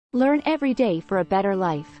Learn every day for a better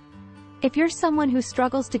life. If you're someone who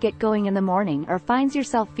struggles to get going in the morning or finds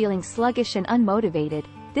yourself feeling sluggish and unmotivated,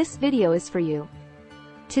 this video is for you.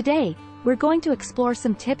 Today, we're going to explore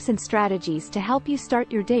some tips and strategies to help you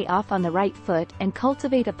start your day off on the right foot and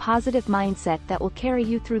cultivate a positive mindset that will carry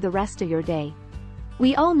you through the rest of your day.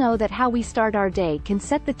 We all know that how we start our day can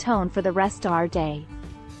set the tone for the rest of our day.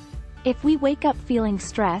 If we wake up feeling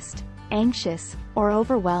stressed, anxious, or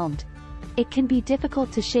overwhelmed, it can be difficult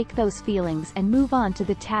to shake those feelings and move on to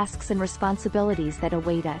the tasks and responsibilities that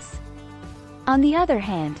await us. On the other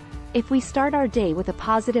hand, if we start our day with a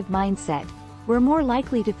positive mindset, we're more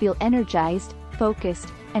likely to feel energized, focused,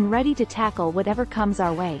 and ready to tackle whatever comes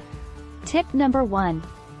our way. Tip number 1.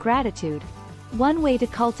 Gratitude. One way to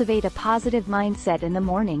cultivate a positive mindset in the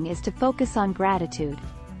morning is to focus on gratitude.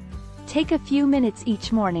 Take a few minutes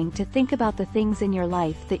each morning to think about the things in your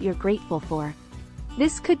life that you're grateful for.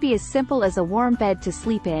 This could be as simple as a warm bed to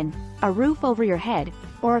sleep in, a roof over your head,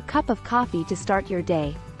 or a cup of coffee to start your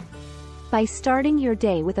day. By starting your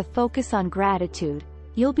day with a focus on gratitude,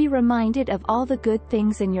 you'll be reminded of all the good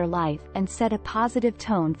things in your life and set a positive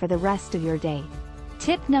tone for the rest of your day.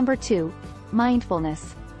 Tip number 2.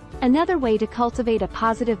 Mindfulness. Another way to cultivate a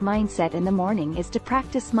positive mindset in the morning is to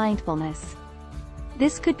practice mindfulness.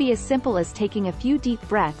 This could be as simple as taking a few deep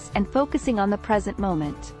breaths and focusing on the present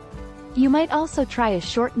moment. You might also try a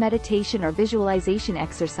short meditation or visualization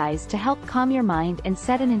exercise to help calm your mind and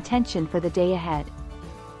set an intention for the day ahead.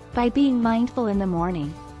 By being mindful in the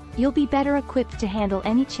morning, you'll be better equipped to handle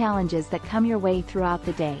any challenges that come your way throughout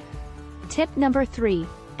the day. Tip number 3.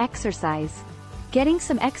 Exercise. Getting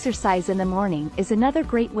some exercise in the morning is another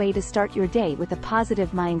great way to start your day with a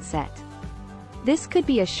positive mindset. This could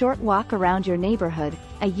be a short walk around your neighborhood,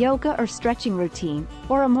 a yoga or stretching routine,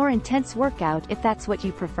 or a more intense workout if that's what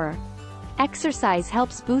you prefer. Exercise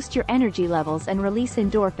helps boost your energy levels and release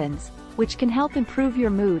endorphins, which can help improve your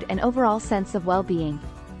mood and overall sense of well-being.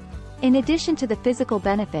 In addition to the physical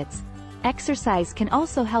benefits, exercise can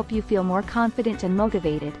also help you feel more confident and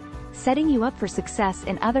motivated, setting you up for success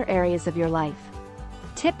in other areas of your life.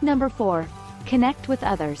 Tip number 4. Connect with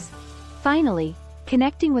others. Finally,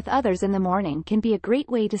 connecting with others in the morning can be a great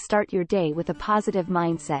way to start your day with a positive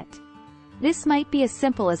mindset. This might be as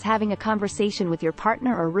simple as having a conversation with your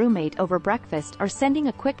partner or roommate over breakfast or sending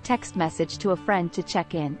a quick text message to a friend to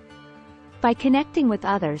check in. By connecting with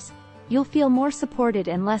others, you'll feel more supported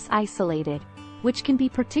and less isolated, which can be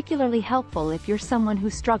particularly helpful if you're someone who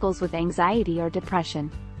struggles with anxiety or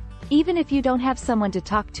depression. Even if you don't have someone to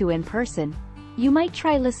talk to in person, you might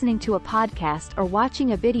try listening to a podcast or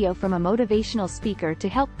watching a video from a motivational speaker to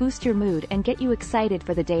help boost your mood and get you excited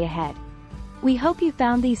for the day ahead. We hope you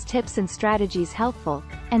found these tips and strategies helpful,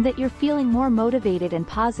 and that you're feeling more motivated and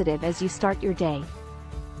positive as you start your day.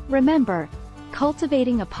 Remember,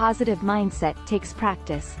 cultivating a positive mindset takes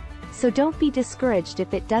practice, so don't be discouraged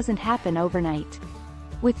if it doesn't happen overnight.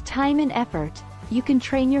 With time and effort, you can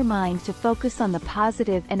train your mind to focus on the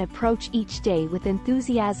positive and approach each day with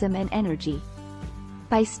enthusiasm and energy.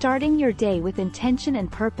 By starting your day with intention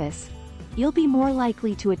and purpose, you'll be more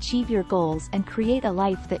likely to achieve your goals and create a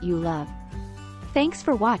life that you love. Thanks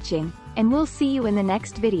for watching, and we'll see you in the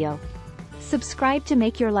next video. Subscribe to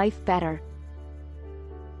make your life better.